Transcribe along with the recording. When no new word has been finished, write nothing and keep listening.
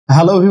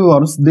Hello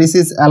viewers, this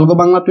is algo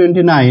Bangla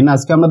 29।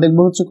 আজকে আমরা দেখব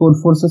হচ্ছে কোড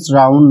ফোর্সেস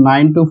রাউন্ড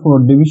 9-4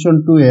 ডিভিশন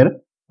 2 এর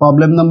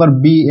প্রবলেম নাম্বার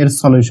বি এর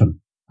সলিউশন।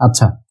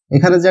 আচ্ছা,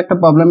 এখানে যে একটা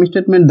প্রবলেম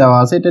স্টেটমেন্ট দেওয়া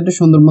আছে এটা একটু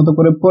সুন্দর মতো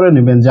করে পড়ে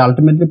নেবেন যে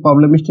আলটিমেটলি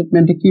প্রবলেম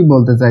স্টেটমেন্টে কি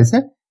বলতে চাইছে।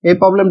 এই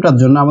প্রবলেমটার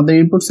জন্য আমাদের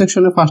ইনপুট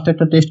সেকশনে ফার্স্ট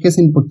একটা টেস্ট কেস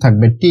ইনপুট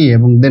থাকবে টি,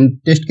 এবং দেন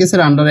টেস্ট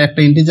কেসের আন্ডারে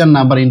একটা ইন্টিজার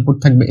নাম্বার ইনপুট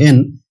থাকবে এন,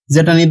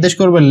 যেটা নির্দেশ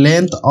করবে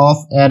লেন্থ অফ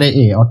অ্যারে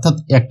এ, অর্থাৎ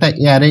একটা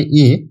অ্যারে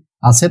এ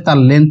আছে তার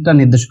লেন্থটা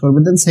নির্দেশ করবে।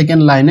 দেন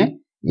সেকেন্ড লাইনে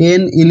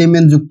n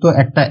এলিমেন্ট যুক্ত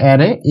একটা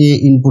অ্যারে এ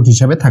ইনপুট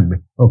হিসাবে থাকবে।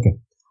 ওকে,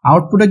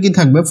 আউটপুটে কি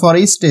থাকবে? For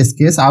each test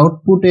case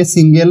output a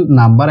single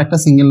number, একটা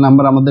সিঙ্গেল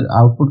নাম্বার আমাদের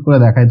আউটপুট করে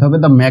দেখাইতে হবে।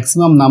 The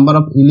maximum number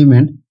of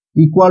element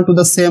equal to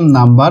the same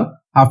number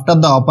after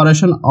the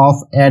operation of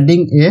adding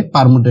A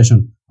permutation,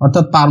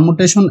 অর্থাৎ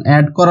পারমুটেশন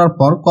অ্যাড করার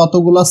পর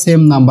কতগুলো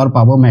সেম নাম্বার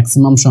পাবো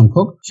ম্যাক্সিমাম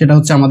সংখ্যক, সেটা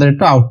হচ্ছে আমাদের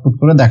একটু আউটপুট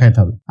করে দেখাইতে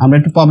হবে। আমরা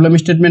একটু প্রবলেম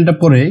স্টেটমেন্টটা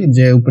পড়ে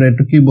যে উপরে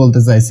একটু কি বলতে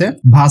চাইছে।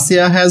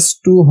 ভাসিয়া has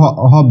to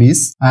hobbies,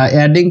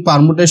 adding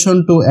permutation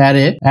two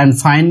array and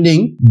finding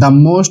the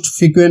most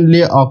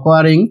frequently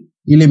occurring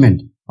element.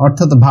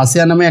 অর্থাৎ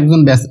ভাসিয়া নামে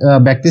একজন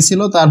ব্যক্তি ছিল,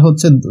 তার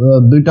হচ্ছে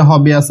দুইটা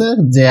হবি আছে,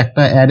 যে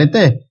একটা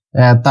অ্যারেতে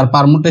তার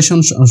পারমুটেশন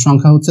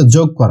সংখ্যা হচ্ছে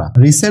যোগ করা।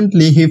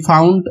 Recently he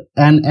found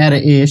an array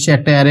A, সে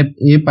একটা অ্যারে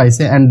এ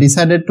পাইছে, and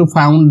decided to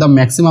found the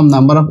maximum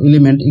number of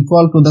element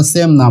equal to the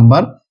same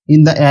number in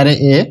the array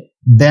A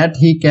that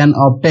he can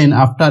obtain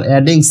after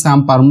adding some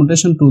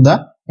permutation to the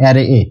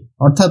array A.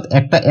 অর্থাৎ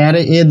একটা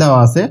array A দেওয়া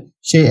আছে,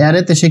 সেই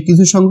অ্যারেতে সে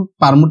কিছু সংখ্যক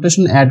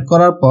permutation add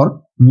করার পর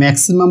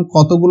ম্যাক্সিমাম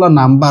কতগুলো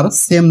নাম্বার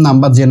সেম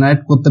নাম্বার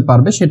জেনারেট করতে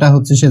পারবে সেটা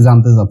হচ্ছে সে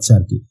জানতে যাচ্ছে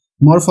আর কি।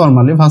 More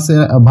formally,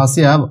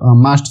 Vasia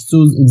must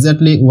choose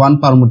exactly one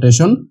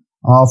permutation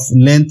of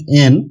length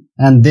n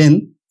and then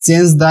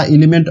change the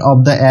element of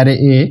the array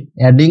A,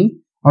 adding,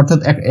 অর্থাৎ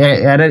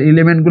অ্যারের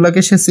এলিমেন্ট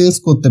গুলাকে সে চেঞ্জ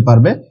করতে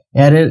পারবে।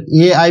 অ্যারের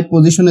এ আই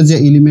পজিশনে যে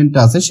এলিমেন্ট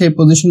আছে সেই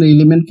পজিশনের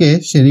এলিমেন্টকে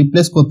সে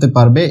রিপ্লেস করতে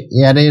পারবে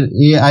অ্যারের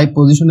এ আই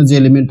পজিশনে যে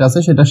এলিমেন্ট আছে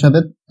সেটার সাথে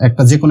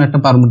যে কোনো একটা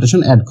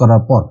পারমুটেশন অ্যাড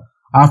করার পর।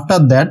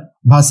 After that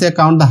Vasia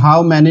count how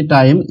many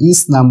time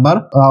each number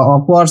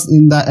occurs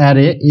in the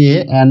array A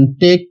and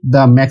take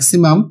the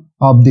maximum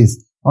of this.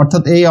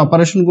 অর্থাৎ এই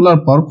অপারেশনগুলোর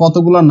পর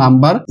কতগুলো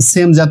নাম্বার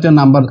সেম জাতীয়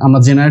নাম্বার আমরা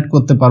জেনারেট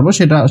করতে পারবো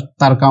সেটা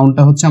তার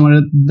কাউন্টটা হচ্ছে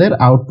আমাদের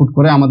আউটপুট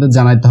করে আমাদের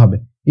জানাইতে হবে।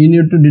 You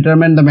need to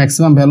determine the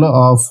maximum value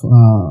of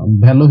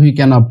value he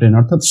can obtain,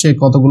 অর্থাৎ সে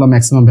কতগুলো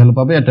ম্যাক্সিমাম ভ্যালু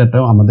পাবে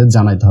এটাও আমাদের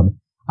জানাইতে হবে।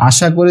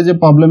 আশা করি যে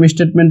প্রবলেম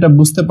স্টেটমেন্টটা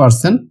বুঝতে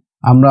পারছেন।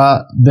 আমরা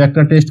দু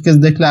একটা টেস্ট কেস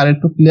দেখলে আর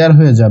একটু ক্লিয়ার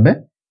হয়ে যাবে।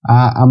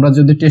 আমরা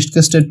যদি টেস্ট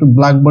কেসটা একটু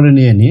ব্ল্যাকবোর্ডে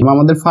নিয়ে নিই,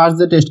 আমাদের ফার্স্ট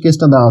যে টেস্ট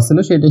কেসটা দেওয়া ছিল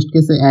সেই টেস্ট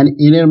কেসে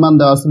এন এর মান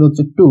দেওয়া ছিল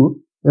হচ্ছে 2,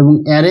 এবং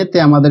অ্যারেতে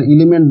আমাদের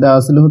এলিমেন্ট দেওয়া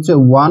ছিল হচ্ছে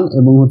 1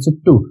 এবং হচ্ছে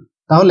 2।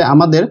 তাহলে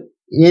আমাদের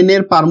এন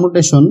এর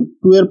পারমুটেশন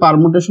 2 এর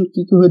পারমুটেশন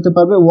কি কি হইতে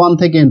পারবে? 1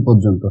 থেকে এন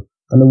পর্যন্ত।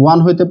 তাহলে 1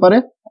 হইতে পারে,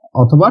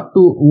 অথবা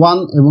 2, 1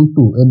 এবং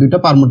 2 এই দুইটা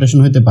পারমুটেশন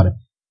হইতে পারে,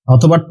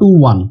 অথবা 2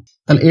 1।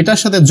 তাহলে এটার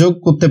সাথে যোগ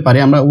করতে পারি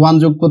আমরা, 1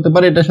 যোগ করতে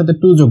পারি, এটার সাথে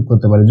 2 যোগ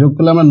করতে পারি। যোগ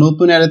করলে আমরা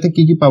নতুন অ্যারেতে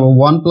কি কি পাবো?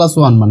 1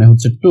 + 1 মানে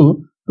হচ্ছে 2,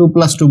 2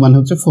 + 2 মানে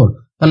হচ্ছে 4।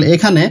 তাহলে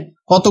এখানে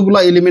কতগুলো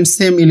এলিমেন্ট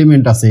সেম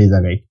এলিমেন্ট আছে? এই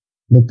জায়গায়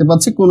দেখতে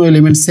পাচ্ছি কোনো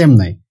এলিমেন্ট সেম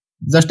নাই,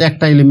 জাস্ট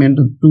একটা এলিমেন্ট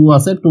 2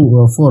 আছে,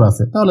 4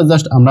 আছে। তাহলে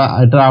জাস্ট আমরা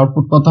এটার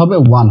আউটপুট কত হবে?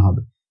 1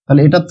 হবে।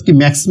 তাহলে এটা কি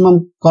ম্যাক্সিমাম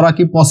করা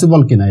কি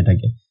পসিবল কিনা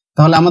এটাকে?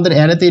 তাহলে আমাদের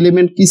অ্যারেতে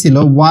এলিমেন্ট কি ছিল?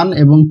 1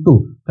 এবং 2।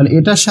 তাহলে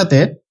এটার সাথে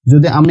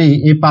যদি আমি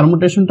এই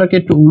পারমুটেশনটাকে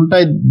একটু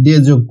উল্টায় দিয়ে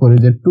যোগ করি,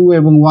 যে 2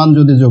 এবং 1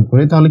 যদি যোগ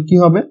করি তাহলে কি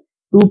হবে?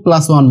 2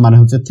 + 1 মানে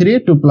হচ্ছে 3,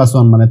 2 +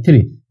 1 মানে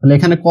 3। তাহলে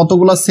এখানে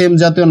কতগুলো সেম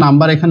জাতীয়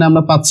নাম্বার এখানে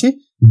আমরা পাচ্ছি?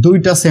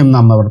 দুইটা সেম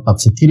নাম্বার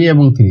পাচ্ছি, 3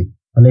 এবং 3।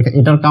 তাহলে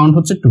এটার কাউন্ট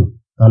হচ্ছে 2।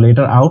 তাহলে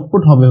এটার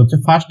আউটপুট হবে হচ্ছে,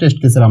 ফার্স্ট টেস্ট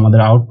কেসের আমাদের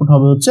আউটপুট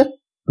হবে হচ্ছে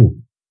 2।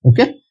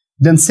 ওকে,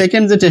 দেন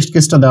সেকেন্ড যে টেস্ট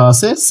কেসটা দেওয়া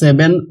আছে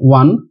 7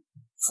 1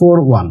 4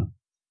 1।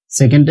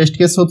 সেকেন্ড টেস্ট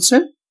কেস হচ্ছে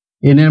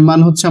এন এর মান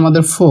হচ্ছে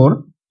আমাদের 4,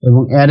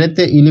 এবং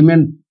অ্যারেতে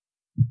এলিমেন্ট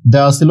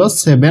দেওয়া ছিল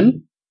 7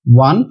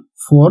 1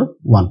 4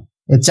 1।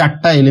 এই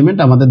চারটা এলিমেন্ট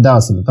আমাদের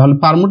দেওয়া ছিল। তাহলে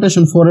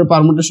পারমুটেশন 4 এর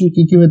পারমুটেশন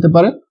কি কি হতে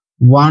পারে?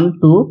 1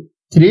 2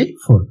 3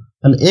 4।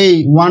 তাহলে এই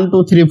 1 2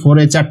 3 4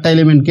 এই চারটা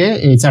এলিমেন্টকে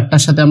এই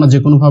চারটার সাথে আমরা যে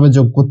কোনো ভাবে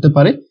যোগ করতে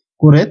পারি,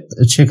 করে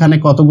সেখানে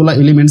কতগুলো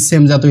এলিমেন্ট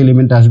সেম জাতীয়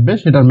এলিমেন্ট আসবে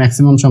সেটার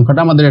ম্যাক্সিমাম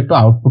সংখ্যাটা আমাদের একটু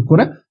আউটপুট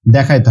করে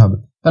দেখাইতে হবে।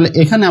 তাহলে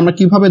এখানে আমরা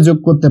কিভাবে যোগ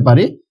করতে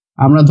পারি?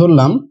 আমরা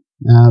ধরলাম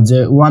যে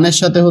 1 এর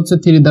সাথে হচ্ছে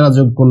 3 দ্বারা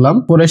যোগ করলাম,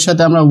 4 এর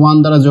সাথে আমরা 1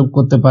 দ্বারা যোগ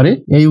করতে পারি,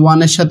 এই 1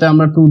 এর সাথে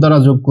আমরা 2 দ্বারা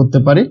যোগ করতে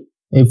পারি,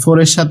 এই 4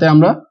 এর সাথে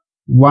আমরা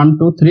 1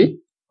 2 3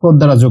 4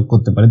 দ্বারা যোগ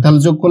করতে পারি। তাহলে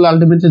যোগ করলে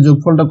আলটিমেটলি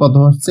যোগফলটা কত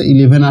হচ্ছে?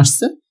 11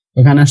 আসছে,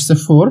 এখানে আসছে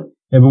 4,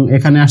 এবং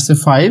এখানে আসছে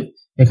 5,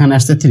 এখানে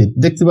আসছে 3।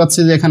 দেখতে পাচ্ছি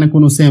যে এখানে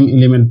কোনো সেম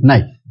এলিমেন্ট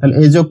নাই। তাহলে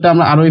এই যোগটা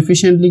আমরা আরো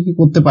এফিশিয়েন্টলি কি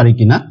করতে পারি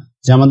কিনা,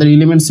 যে আমাদের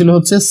এলিমেন্ট ছিল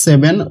হচ্ছে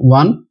 7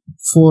 1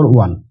 4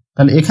 1।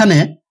 তাহলে এখানে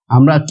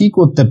আমরা কি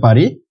করতে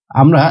পারি?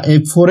 আমরা এই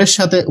 4 এর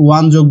সাথে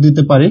 1 যোগ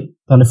দিতে পারি,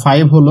 তাহলে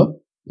 5 হলো।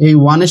 এই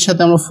 1 এর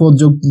সাথে আমরা 4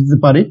 যোগ দিতে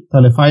পারি,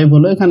 তাহলে 5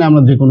 হলো। এখানে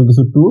আমরা যে কোনো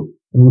কিছু 2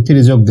 এবং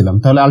 3 যোগ দিলাম,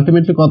 তাহলে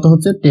আলটিমেটলি কত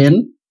হচ্ছে? 10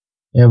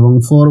 এবং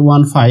 4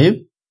 1 5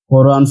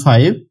 4 1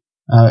 5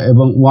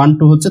 এবং 1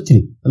 2 হচ্ছে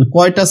 3। তাহলে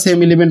কয়টা সেম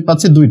এলিমেন্ট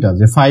পাচ্ছি? দুইটা,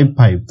 যে 5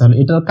 5। তাহলে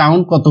এটার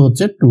কাউন্ট কত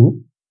হচ্ছে? 2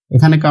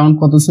 এখানে কাউন্ট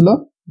কত ছিল,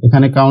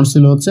 এখানে কাউন্ট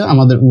ছিল হচ্ছে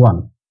আমাদের 1,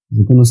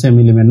 যে কোনো সেম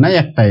এলিমেন্ট নাই,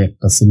 একটা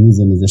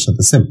নিজে নিজের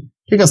সাথে সেম।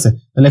 ঠিক আছে,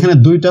 তাহলে এখানে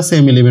দুইটা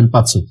সেম এলিমেন্ট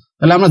পাচ্ছি।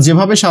 তাহলে আমরা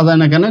যেভাবে সাজাই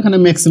না কেন এখানে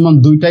ম্যাক্সিমাম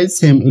দুইটাই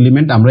সেম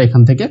এলিমেন্ট আমরা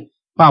এখান থেকে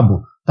পাবো।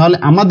 তাহলে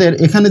আমাদের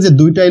এখানে যে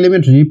দুইটা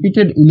এলিমেন্ট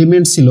রিপিটেড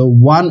এলিমেন্ট ছিল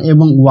 1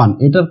 এবং 1,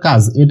 এটার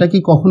কাজ, এটা কি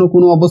কখনো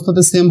কোনো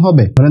অবস্থাতে সেম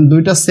হবে? ধরেন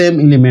দুইটা সেম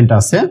এলিমেন্ট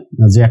আছে,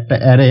 যে একটা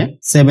অ্যারে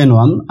 7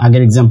 1,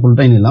 আগের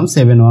এক্সাম্পলটাই নিলাম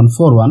 7 1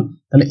 4 1,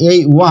 তাহলে এই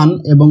 1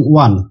 এবং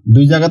 1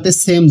 দুই জায়গাতে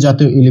সেম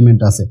জাতীয়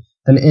এলিমেন্ট আছে।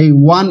 তাহলে এই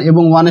 1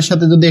 এবং 1 এর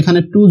সাথে যদি এখানে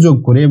 2 যোগ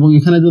করি এবং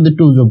এখানে যদি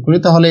 2 যোগ করি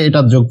তাহলে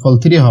এটার যোগফল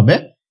 3 হবে।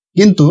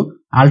 কিন্তু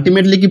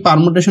আলটিমেটলি কি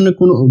পারমুটেশনে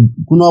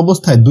কোনো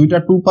অবস্থায় দুইটা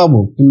 2 পাবো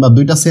কিংবা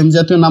দুইটা সেম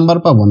জাতীয় নাম্বার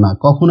পাবো না?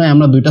 কখনোই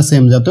আমরা দুইটা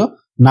সেম জাতীয়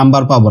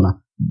নাম্বার পাবো না।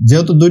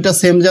 যেহেতু দুইটা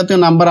সেম জাতীয়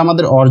নাম্বার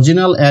আমাদের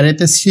অরিজিনাল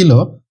অ্যারেতে ছিল,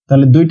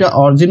 তাহলে দুইটা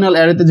অরিজিনাল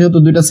অ্যারেতে যেহেতু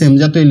দুইটা সেম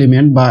জাতীয়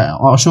এলিমেন্ট বা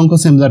অসংখ্য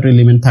সেম জাতীয়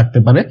এলিমেন্ট থাকতে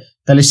পারে,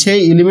 তাহলে সেই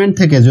এলিমেন্ট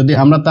থেকে যদি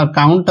আমরা তার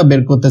কাউন্টটা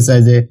বের করতে চাই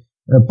যে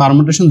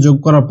পারমুটেশন যোগ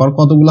করার পর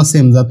কতগুলো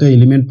সেম জাতীয়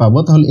এলিমেন্ট পাবো,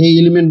 তাহলে এই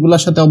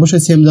এলিমেন্টগুলোর সাথে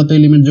অবশ্যই সেম জাতীয়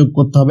এলিমেন্ট যোগ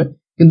করতে হবে।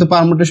 কিন্তু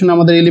পারমুটেশনে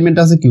আমাদের এলিমেন্ট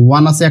আছে কি,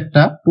 1 আছে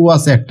একটা, 2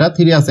 আছে একটা,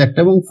 3 আছে একটা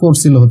এবং 4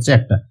 ছিল হচ্ছে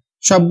একটা,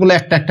 সবগুলো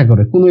একটা একটা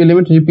করে, কোনো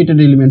এলিমেন্ট রিপিটেড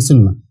এলিমেন্ট ছিল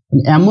না।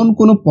 এমন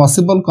কোনো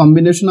পসিবল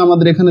কম্বিনেশন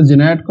আমাদের এখানে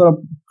জেনারেট করা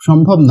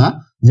সম্ভব না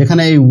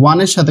যেখানে এই 1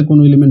 এর সাথে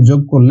কোনো এলিমেন্ট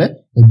যোগ করলে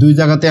এই দুই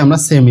জায়গাতে আমরা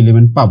সেম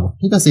এলিমেন্ট পাবো।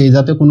 ঠিক আছে, এই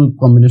জাতীয় কোনো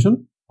কম্বিনেশন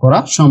করা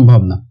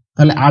সম্ভব না।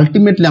 তাহলে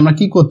আলটিমেটলি আমরা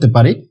কি করতে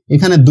পারি,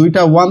 এখানে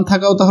দুইটা 1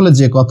 থাকাও তাহলে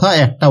যে কথা,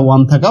 একটা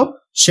 1 থাকাও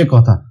সে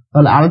কথা।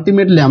 তাহলে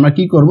আলটিমেটলি আমরা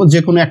কি করব, যে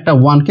কোনো একটা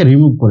 1 কে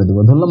রিমুভ করে দেব।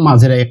 ধরলাম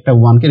মাঝের একটা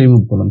 1 কে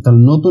রিমুভ করলাম, তাহলে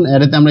নতুন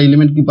অ্যারেতে আমরা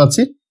এলিমেন্ট কি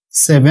পাচ্ছি,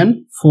 7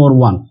 4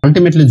 1।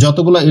 আলটিমেটলি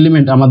যতগুলো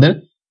এলিমেন্ট আমাদের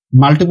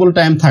মাল্টিপল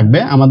টাইম থাকবে,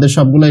 আমাদের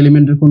সবগুলো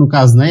এলিমেন্টের কোনো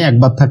কাজ নাই,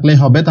 একবার থাকলেই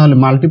হবে। তাহলে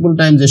মাল্টিপল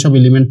টাইম যেসব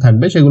এলিমেন্ট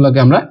থাকবে সেগুলোকে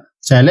আমরা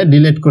চাইলে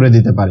ডিলিট করে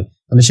দিতে পারি।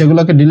 তাহলে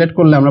সেগুলোকে ডিলিট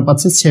করলে আমরা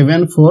পাচ্ছি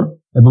 7 4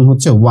 এবং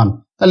হচ্ছে 1।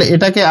 তাহলে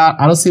এটাকে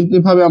আরো সিম্পলি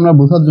ভাবে আমরা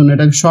বোঝার জন্য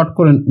এটাকে শর্ট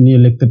করে নিয়ে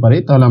লিখতে পারি,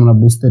 তাহলে আমরা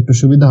বুঝতে একটু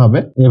সুবিধা হবে।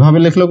 এভাবে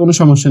লিখলেও কোনো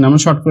সমস্যা নেই,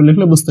 আমরা শর্ট করে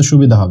লিখলে বুঝতে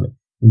সুবিধা হবে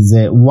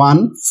যে 1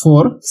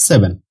 4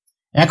 7।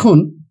 এখন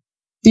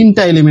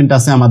তিনটা এলিমেন্ট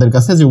আছে আমাদের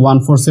কাছে, যে 1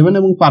 4 7,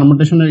 এবং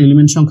পারমুটেশনের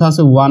এলিমেন্ট সংখ্যা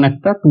আছে 1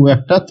 একটা, 2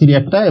 একটা, 3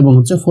 একটা এবং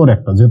হচ্ছে 4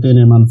 একটা, যেহেতু এর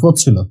মান 4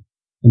 ছিল,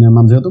 এর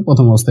মান যেহেতু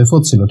প্রথম অবস্থায়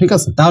 4 ছিল। ঠিক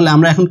আছে, তাহলে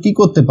আমরা এখন কি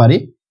করতে পারি,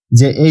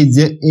 যে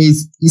এই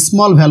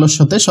স্মল ভ্যালুর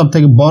সাথে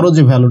সবথেকে বড়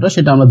যে ভ্যালুটা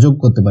সেটা আমরা যোগ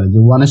করতে পারি, যে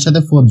 1 এর সাথে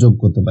 4 যোগ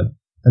করতে পারি।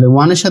 তাহলে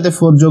 1 এর সাথে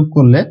 4 যোগ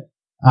করলে,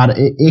 আর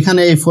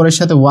এখানে এই 4 এর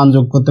সাথে 1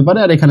 যোগ করতে পারে,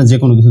 আর এখানে যে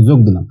কোনো কিছু যোগ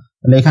দিলাম,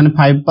 তাহলে এখানে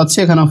 5 পাচ্ছি,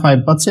 এখানেও 5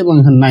 পাচ্ছি এবং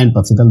এখানে 9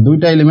 পাচ্ছি। তাহলে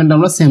দুইটা এলিমেন্ট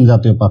আমরা সেম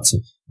জাতীয় পাচ্ছি,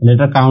 তাহলে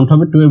এটা কাউন্ট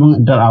হবে 2 এবং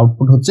এটার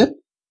আউটপুট হচ্ছে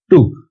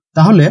 2।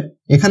 তাহলে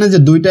এখানে যে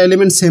দুইটা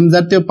এলিমেন্ট সেম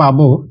জাতীয়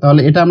পাবো, তাহলে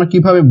এটা আমরা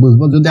কিভাবে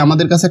বুঝবো? যদি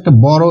আমাদের কাছে একটা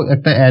বড়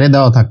একটা অ্যারে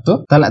দেওয়া থাকতো,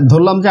 তাহলে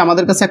ধরলাম যে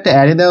আমাদের কাছে একটা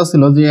অ্যারে দেওয়া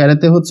ছিল, যে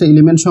অ্যারেতে হচ্ছে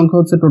এলিমেন্ট সংখ্যা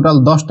হচ্ছে টোটাল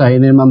 10টা,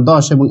 এর মান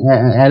 10 এবং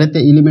অ্যারেতে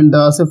এলিমেন্ট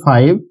দেওয়া আছে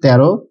 5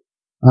 13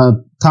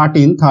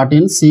 13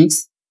 13 6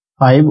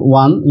 5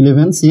 1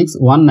 11 6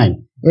 1 9,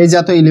 এই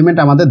জাতীয় এলিমেন্ট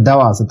আমাদের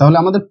দেওয়া আছে। তাহলে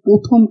আমাদের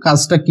প্রথম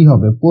কাজটা কি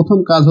হবে? প্রথম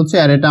কাজ হচ্ছে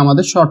অ্যারেটা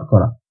আমাদের শর্ট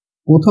করা।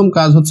 প্রথম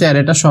কাজ হচ্ছে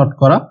অ্যারেটা শর্ট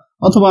করা,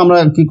 অথবা আমরা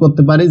কি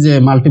করতে পারি, যে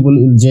মাল্টিপল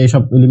যে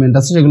সব এলিমেন্ট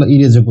আছে সেগুলো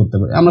ইরেজও করতে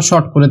পারি। আমরা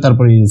শর্ট করে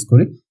তারপর ইরেজ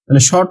করি।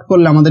 তাহলে শর্ট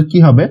করলে আমাদের কি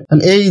হবে,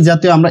 তাহলে এই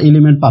জাতীয় আমরা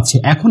এলিমেন্ট পাচ্ছি।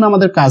 এখন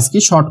আমাদের কাজ কি,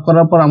 শর্ট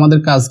করার পর আমাদের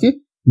কাজ কি,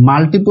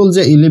 মাল্টিপল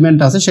যে এলিমেন্ট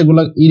আছে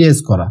সেগুলো ইরেজ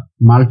করা।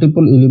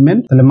 মাল্টিপল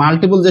এলিমেন্ট, তাহলে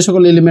মাল্টিপল যে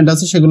সকল এলিমেন্ট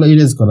আছে সেগুলো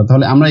ইরেজ করা।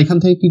 তাহলে আমরা এখান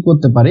থেকে কি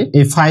করতে পারি,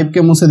 এই 5 কে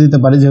মুছে দিতে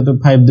পারি, যেহেতু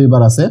 5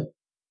 দুইবার আছে,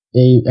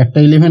 এই একটা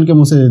 11 কে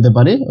মুছে দিতে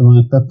পারি এবং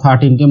একটা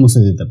 13 কে মুছে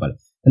দিতে পারি।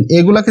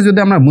 এগুলাকে যদি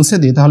আমরা মুছে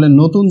দিই তাহলে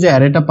নতুন যে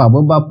অ্যারেটা পাবো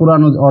বা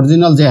পুরানো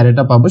অরিজিনাল যে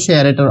অ্যারেটা পাবো সেই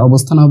অ্যারেটার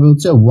অবস্থান হবে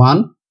হচ্ছে 1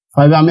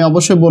 5। আমি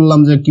অবশ্যই বললাম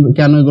যে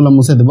কেন এগুলো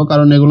মুছে দেবো,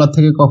 কারণ এগুলা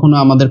থেকে কখনো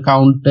আমাদের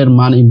কাউন্টের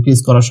মান ইনক্রিজ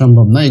করা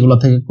সম্ভব না, এগুলা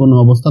থেকে কোনো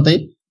অবস্থাতেই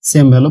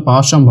সেম ভ্যালু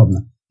পাওয়া সম্ভব না।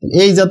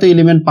 এই জাতীয়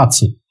এলিমেন্ট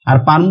পাচ্ছি। আর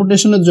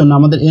পারমুটেশনের জন্য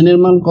আমাদের n এর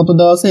মান কত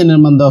দেওয়া আছে, n এর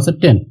মান দেওয়া আছে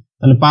 10।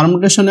 তাহলে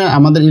পারমুটেশনে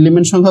আমাদের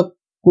এলিমেন্ট সংখ্যা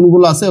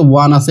কোনগুলো আছে,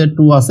 1 আছে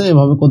 2 আছে,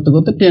 এভাবে করতে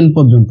করতে 10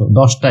 পর্যন্ত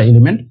 10টা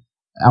এলিমেন্ট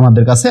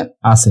আমাদের কাছে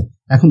আছে।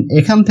 এখন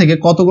এখান থেকে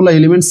কতগুলো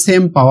এলিমেন্ট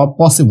সেম পাওয়া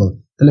পসিবল,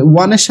 তাহলে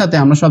 1 এর সাথে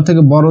আমরা সব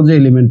থেকে বড় যে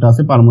এলিমেন্ট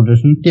আছে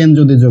পারমুটেশন 10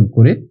 যদি যোগ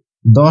করি,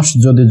 10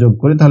 যদি যোগ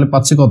করি তাহলে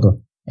পাচ্ছি কত,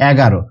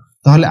 11।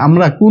 তাহলে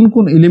আমরা কোন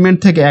কোন এলিমেন্ট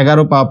থেকে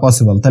 11 পাওয়া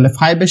পসিবল, তাহলে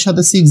 5 এর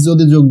সাথে 6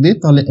 যদি যোগ দিই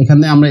তাহলে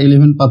এখানে আমরা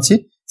 11 পাচ্ছি,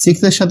 6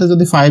 এর সাথে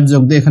যদি 5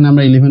 যোগ দিই এখানে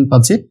আমরা 11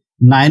 পাচ্ছি,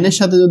 9 এর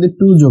সাথে যদি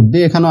 2 যোগ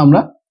দিই এখানেও আমরা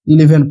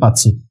 11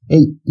 পাচ্ছি।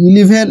 এই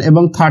 11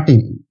 এবং 13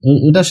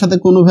 এটার সাথে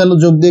কোনো ভ্যালু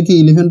যোগ দিয়ে কি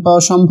 11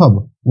 পাওয়া সম্ভব?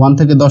 1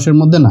 থেকে 10 এর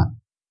মধ্যে না,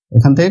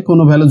 এখান থেকে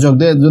কোনো ভ্যালু যোগ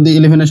দিয়ে যদি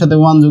 11 এর সাথে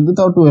 1 যোগ দিই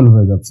তাও 12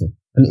 হয়ে যাচ্ছে।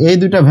 তাহলে এই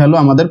দুইটা ভ্যালু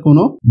আমাদের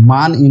কোনো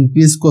মান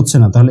ইনক্রিজ করছে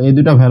না, তাহলে এই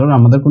দুইটা ভ্যালুর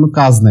আমাদের কোনো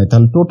কাজ নাই।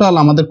 তাহলে টোটাল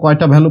আমাদের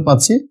কয়টা ভ্যালু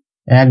পাচ্ছি,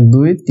 1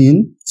 2 3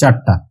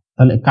 4টা।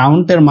 তাহলে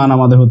কাউন্টের মান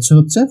আমাদের হচ্ছে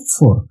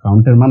 4,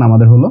 কাউন্টের মান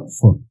আমাদের হলো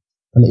 4।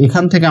 তাহলে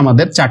এখান থেকে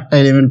আমাদের 4টা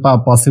এলিমেন্ট পাওয়া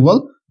পসিবল,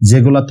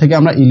 যেগুলা থেকে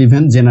আমরা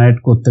 11 জেনারেট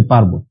করতে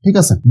পারবো। ঠিক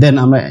আছে, দেন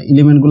আমরা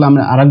এলিমেন্টগুলো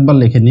আমরা আরেকবার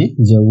লিখে নিই,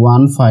 যে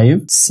 1 5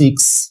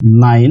 6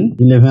 9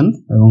 11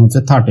 এবং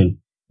 13।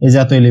 এই যে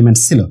এত এলিমেন্ট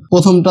ছিল।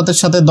 প্রথমটাতে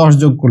সাথে 10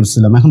 যোগ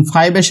করেছিলাম, এখন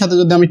 5 এর সাথে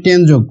যদি আমি 10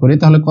 যোগ করি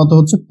তাহলে কত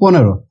হচ্ছে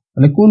 15।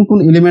 তাহলে কোন কোন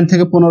এলিমেন্ট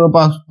থেকে 15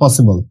 পাওয়া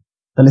পসিবল?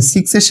 তাহলে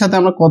 6 এর সাথে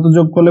আমরা কত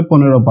যোগ করলে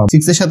 15 পাবো?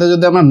 6 এর সাথে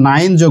যদি আমরা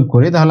 9 যোগ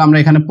করি তাহলে আমরা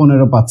এখানে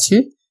 15 পাচ্ছি।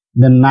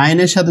 দেন 9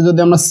 এর সাথে যদি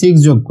আমরা 6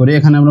 যোগ করি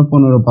এখানে আমরা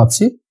 15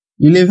 পাচ্ছি।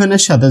 11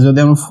 এর সাথে যদি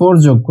আমরা 4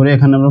 যোগ করি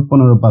এখানে আমরা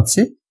 15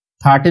 পাচ্ছি।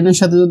 13 এর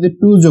সাথে যদি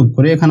 2 যোগ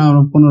করি এখানে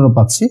আমরা 15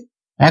 পাচ্ছি।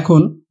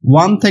 এখন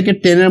 1 থেকে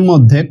 10 এর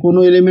মধ্যে কোন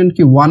এলিমেন্ট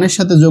কি 1 এর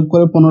সাথে যোগ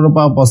করে 15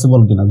 পাওয়া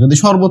পসিবল কিনা? যদি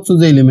সর্বোচ্চ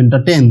যে এলিমেন্টটা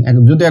 10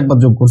 যদি একবার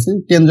যোগ করছি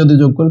 10 যদি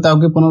যোগ করি তাও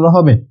কি 15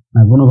 হবে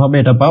না? কোনোভাবে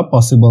এটা পাওয়া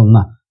পসিবল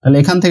না। তাহলে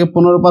এখান থেকে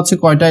 15 পাচ্ছি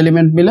কয়টা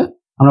এলিমেন্ট মিলে?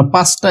 আমরা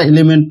 5টা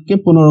এলিমেন্টকে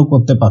 15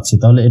 করতে পাচ্ছি।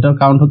 তাহলে এটার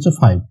কাউন্ট হচ্ছে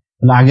 5।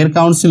 তাহলে আগের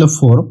কাউন্ট ছিল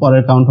 4,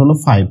 পরের কাউন্ট হলো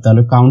 5।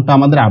 তাহলে কাউন্টটা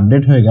আমাদের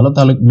আপডেট হয়ে গেল।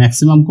 তাহলে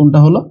ম্যাক্সিমাম কোনটা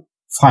হলো?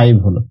 5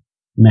 হলো।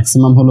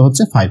 ম্যাক্সিমাম হলো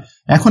হচ্ছে 5।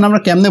 এখন আমরা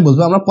কেমনে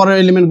বুঝবো? আমরা পরের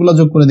এলিমেন্টগুলো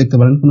যোগ করে দেখতে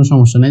পারেন, কোনো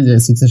সমস্যা নেই। যে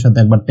 6 এর সাথে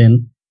একবার 10,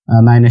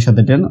 9 এর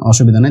সাথে 10,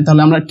 অসুবিধা নেই।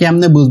 তাহলে আমরা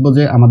কেমনে বুঝবো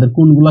যে আমাদের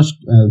কোনগুলা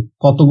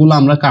কতগুলো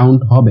আমরা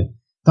কাউন্ট হবে?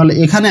 তাহলে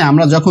এখানে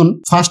আমরা যখন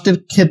ফার্স্টের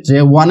ক্ষেত্রে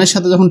 1 এর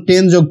সাথে যখন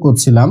 10 যোগ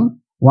করছিলাম,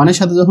 1 এর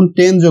সাথে যখন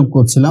 10 যোগ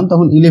করছিলাম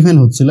তখন 11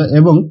 হচ্ছিল,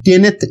 এবং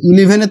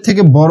 11 এর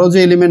থেকে বড় যে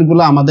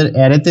এলিমেন্টগুলো আমাদের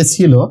অ্যারেতে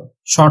ছিল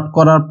শর্ট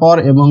করার পর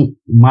এবং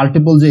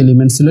মাল্টিপল যে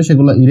এলিমেন্ট ছিল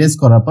সেগুলো ইরেজ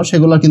করার পর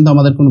সেগুলো কিন্তু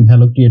আমাদের কোনো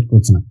ভ্যালু ক্রিয়েট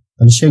করছে না।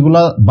 তাহলে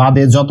সেগুলা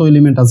বাদে যত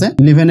এলিমেন্ট আছে,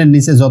 11 এর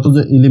নিচে যত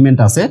যে এলিমেন্ট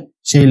আছে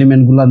সেই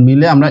এলিমেন্টগুলো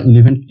মিলে আমরা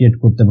 11 ক্রিয়েট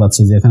করতে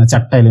পারছি। যে এখানে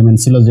 4টা এলিমেন্ট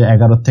ছিল যে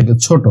 11 থেকে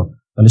ছোট,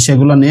 তাহলে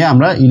সেগুলো নিয়ে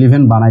আমরা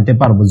 11 বানাইতে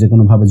পারবো যে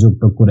কোনো ভাবে যোগ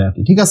টোগ করে আর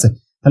কি। ঠিক আছে,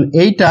 তাহলে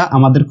এইটা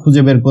আমাদের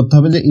খুঁজে বের করতে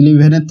হবে যে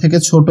 11 এর থেকে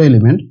ছোট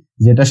এলিমেন্ট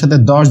যেটার সাথে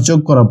 10 যোগ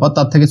করার পর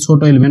তার থেকে ছোট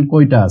এলিমেন্ট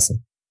কয়টা আছে,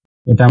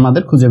 এটা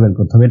আমাদের খুঁজে বের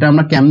করতে হবে। এটা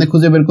আমরা কেমনে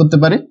খুঁজে বের করতে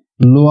পারি?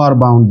 লোয়ার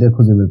বাউন্ড দিয়ে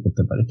খুঁজে বের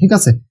করতে পারি। ঠিক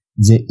আছে,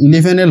 যে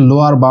 11 এর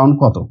লোয়ার বাউন্ড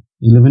কত?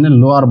 11 এর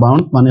লোয়ার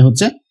বাউন্ড মানে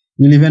হচ্ছে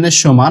 11 এর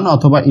সমান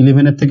অথবা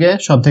 11 এর থেকে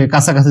সব থেকে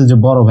কাছাকাছি যে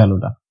বড়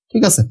ভ্যালুটা।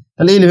 ঠিক আছে,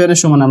 তাহলে 11 এর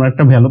সমান আমরা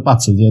একটা ভ্যালু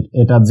পাচ্ছি, যে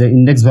এটার যে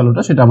ইন্ডেক্স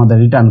ভ্যালুটা সেটা আমাদের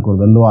রিটার্ন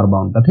করবে লোয়ার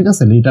বাউন্ডটা। ঠিক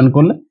আছে, রিটার্ন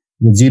করলে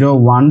 0,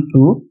 1,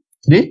 2,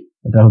 3,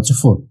 এটা হচ্ছে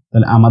 4।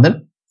 তাহলে আমাদের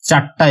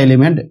 4টা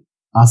এলিমেন্ট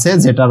আছে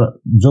যেটার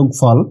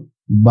যোগফল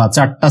বা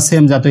 4টা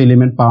সেম জাতীয়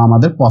এলিমেন্ট পাওয়া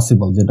আমাদের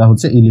পসিবল, যেটা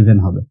হচ্ছে 11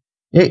 হবে।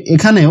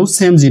 এখানেও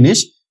সেম জিনিস,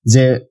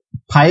 যে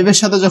 5 এর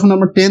সাথে যখন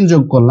আমরা 10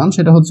 যোগ করলাম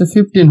সেটা হচ্ছে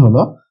 15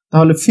 হলো।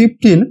 তাহলে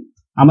 15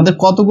 আমাদের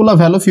কতগুলো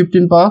ভ্যালু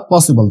 15 পাওয়া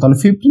পসিবল? তাহলে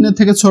 15 এর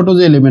থেকে ছোট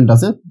যে এলিমেন্ট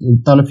আছে,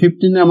 তাহলে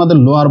 15 এর আমাদের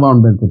লোয়ার বাউন্ড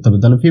বের করতে হবে।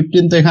 তাহলে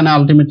 15 তো এখানে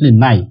আলটিমেটলি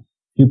নাই,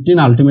 15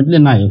 আলটিমেটলি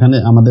নাই, এখানে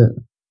আমাদের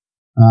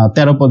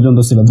 13 পর্যন্ত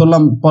ছিল,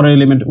 ধরলাম পরের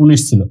এলিমেন্ট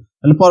 19 ছিল।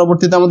 তাহলে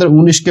পরবর্তীতে আমাদের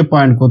 19 কে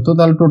পয়েন্ট করতো।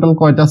 তাহলে টোটাল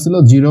কয়টা ছিল?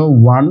 0,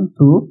 1,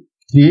 2,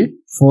 3,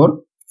 4,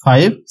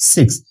 5,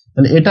 6।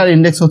 তাহলে এটার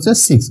ইন্ডেক্স হচ্ছে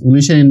 6।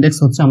 19 এর ইন্ডেক্স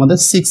হচ্ছে আমাদের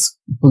 6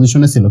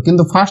 পজিশনে ছিল,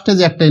 কিন্তু ফার্স্টে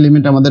যে একটা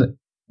এলিমেন্ট আমাদের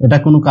এটা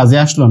কোনো কাজে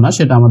আসলো না,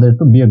 সেটা আমাদের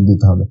একটু বিয়োগ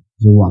দিতে হবে,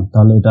 যে 1।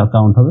 তাহলে এটা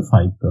কাউন্ট হবে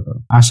 5 টোটাল।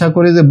 আশা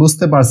করি যে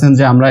বুঝতে পারছেন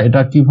যে আমরা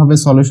এটা কিভাবে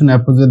সলিউশন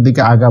অ্যাপ্রোচের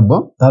দিকে আগাবো।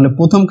 তাহলে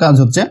প্রথম কাজ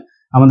হচ্ছে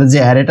আমাদের যে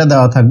অ্যারেটা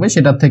দেওয়া থাকবে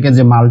সেটার থেকে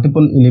যে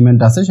মাল্টিপল এলিমেন্ট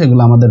আছে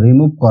সেগুলো আমাদের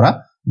রিমুভ করা,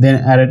 দেন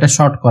অ্যারেটা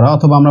শর্ট করা,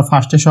 অথবা আমরা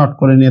ফার্স্টে শর্ট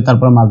করে নিয়ে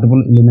তারপর মাল্টিপল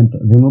এলিমেন্ট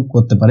রিমুভ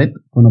করতে পারি,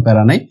 কোনো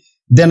প্যারা নাই।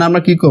 দেন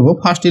আমরা কি করব?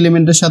 ফার্স্ট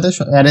এলিমেন্টের সাথে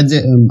অ্যারে যে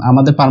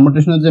আমাদের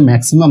পারমুটেশনের যে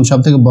ম্যাক্সিমাম সব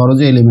থেকে বড়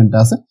যে এলিমেন্ট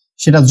আছে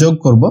সেটা যোগ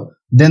করব।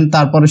 দেন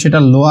তারপরে সেটা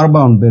লোয়ার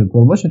বাউন্ড বের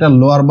করব। সেটা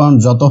লোয়ার বাউন্ড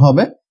যত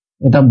হবে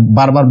এটা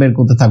বারবার বের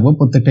করতে থাকবো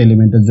প্রত্যেকটা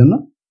এলিমেন্টের জন্য।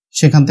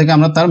 সেখান থেকে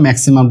আমরা তার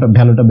ম্যাক্সিমামটা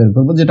ভ্যালুটা বের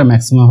করব, যেটা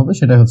ম্যাক্সিমাম হবে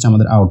সেটা হচ্ছে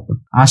আমাদের আউটপুট।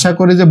 আশা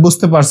করি যে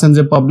বুঝতে পারছেন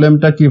যে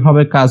প্রবলেমটা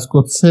কিভাবে কাজ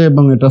করছে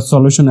এবং এটা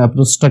সলিউশন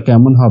অ্যাপ্রোচটা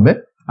কেমন হবে।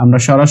 আমরা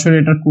সরাসরি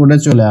এটার কোডে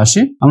চলে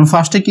আসি। আমরা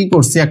ফার্স্টে কি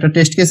করছি? একটা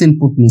টেস্ট কেস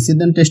ইনপুট নিছি,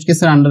 দেন টেস্ট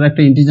কেসের আন্ডার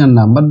একটা ইন্টিজার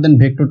নাম্বার, দেন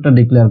ভেক্টরটা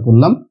ডিক্লেয়ার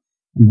করলাম,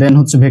 দেন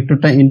হচ্ছে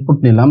ভেক্টরটা ইনপুট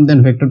নিলাম, দেন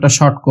ভেক্টরটা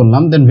শর্ট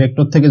করলাম, দেন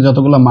ভেক্টর থেকে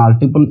যতগুলো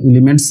মাল্টিপল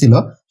এলিমেন্ট ছিল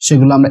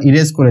সেগুলো আমরা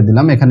ইরেজ করে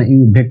দিলাম। এখানে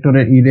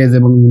ভেক্টরের ইরেজ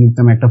এবং ইউনিক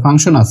নামে একটা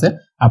ফাংশন আছে।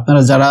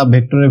 আপনারা যারা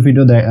ভেক্টরের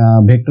ভিডিও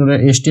ভেক্টরের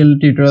এসটিএল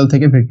টিউটোরিয়াল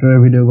থেকে ভেক্টরের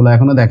ভিডিওগুলো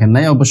এখনো দেখেন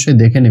নাই, অবশ্যই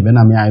দেখে নেবেন,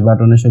 আমি আই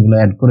বাটনে সেগুলো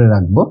অ্যাড করে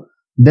রাখবো।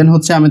 দেন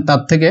হচ্ছে আমি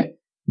তার থেকে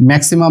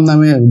ম্যাক্সিমাম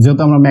নামে,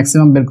 যেহেতু আমরা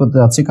ম্যাক্সিমাম বের করতে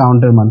যাচ্ছি,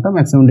 কাউন্টের মানটা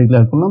ম্যাক্সিমাম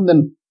ডিক্লেয়ার করলাম। দেন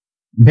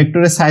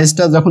ভেক্টরের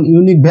সাইজটা যখন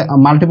ইউনিক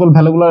মাল্টিপল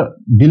ভ্যালুগুলো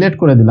ডিলিট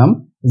করে দিলাম,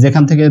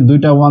 যেখান থেকে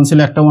 2টা 1 ছিল,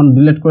 একটা 1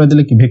 ডিলিট করে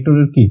দিলে কি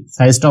ভেক্টরের কি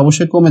সাইজটা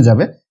অবশ্যই কমে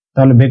যাবে।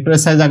 তাহলে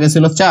ভেক্টরের সাইজ আগে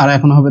ছিল 4,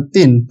 এখন হবে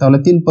 3। তাহলে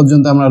 3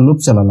 পর্যন্ত আমরা লুপ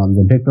চালালাম,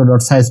 যে ভেক্টর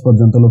ডট সাইজ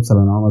পর্যন্ত লুপ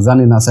চালালাম। আমরা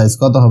জানি না সাইজ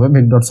কত হবে,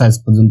 ভেক্টর ডট সাইজ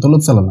পর্যন্ত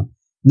লুপ চালালাম।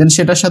 দেন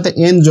সেটার সাথে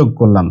n যোগ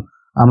করলাম।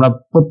 আমরা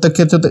প্রত্যেক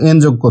ক্ষেত্রে তো n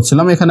যোগ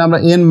করছিলাম, এখানে আমরা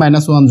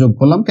n-1 যোগ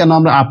করলাম। কেন?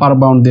 আমরা আপার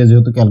বাউন্ড দিয়ে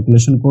যেহেতু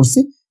ক্যালকুলেশন করছি,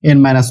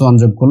 n-1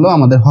 যোগ করলেও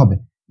আমাদের হবে।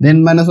 দেন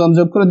 -1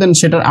 যোগ করে দেন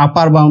সেটার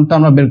আপার বাউন্ডটা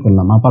আমরা বের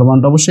করলাম। আপার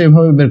বাউন্ড অবশ্যই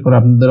এইভাবে বের করে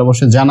আপনাদের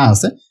অবশ্যই জানা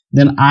আছে।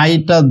 দেন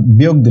আইটা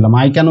বিয়োগ দিলাম।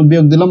 আই কেন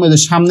বিয়োগ দিলাম? ওই যে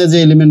সামনে যে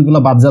এলিমেন্টগুলো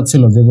বাদ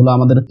যাচ্ছিল, যেগুলো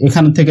আমাদের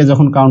এখান থেকে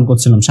যখন কাউন্ট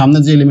করছিলাম সামনে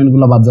যে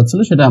এলিমেন্টগুলো বাদ যাচ্ছিল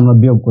সেটা আমরা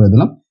বিয়োগ করে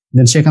দিলাম।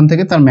 দেন সেখান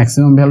থেকে তার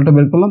ম্যাক্সিমাম ভ্যালুটা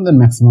বের করলাম, দেন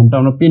ম্যাক্সিমামটা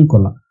আমরা প্রিন্ট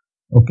করলাম।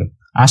 ওকে,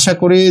 আশা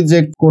করি যে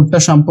কোডটা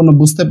সম্পূর্ণ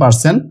বুঝতে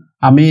পারছেন।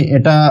 আমি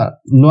এটা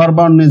লোয়ার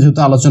বাউন্ড নিয়ে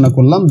যেহেতু আলোচনা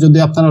করলাম, যদি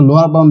আপনারা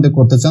লোয়ার বাউন্ড দিয়ে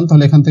করতে চান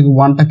তাহলে এখান থেকে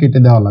 1টা কেটে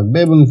দেওয়া লাগবে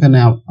এবং এখানে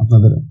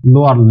আপনাদের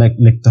লোয়ার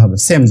লিখতে হবে,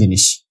 সেম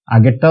জিনিস।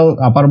 আগেরটাও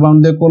আপার বাউন্ড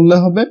দিয়ে করলে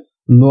হবে,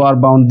 লোয়ার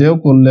বাউন্ড দিয়েও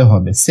করলে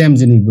হবে, সেম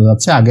জিনিস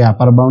বোঝাচ্ছে। আগে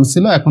আপার বাউন্ড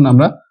ছিল, এখন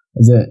আমরা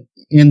যে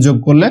এন যোগ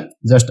করলে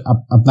জাস্ট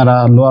আপনারা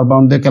লোয়ার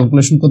বাউন্ড দিয়ে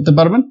ক্যালকুলেশন করতে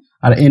পারবেন।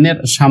 আর এন এর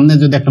সামনে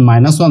যদি একটা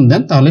 -1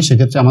 দেন তাহলে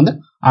সেক্ষেত্রে আমাদের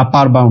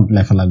আপার বাউন্ড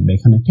লেখা লাগবে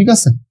এখানে, ঠিক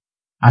আছে?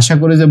 আশা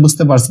করি যে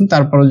বুঝতে পারছেন।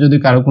 তারপরে যদি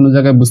কারো কোনো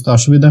জায়গায় বুঝতে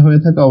অসুবিধা হয়ে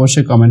থাকে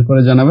অবশ্যই কমেন্ট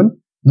করে জানাবেন।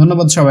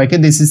 ধন্যবাদ সবাইকে।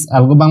 This is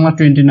আলগো Bangla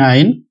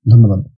 29। ধন্যবাদ।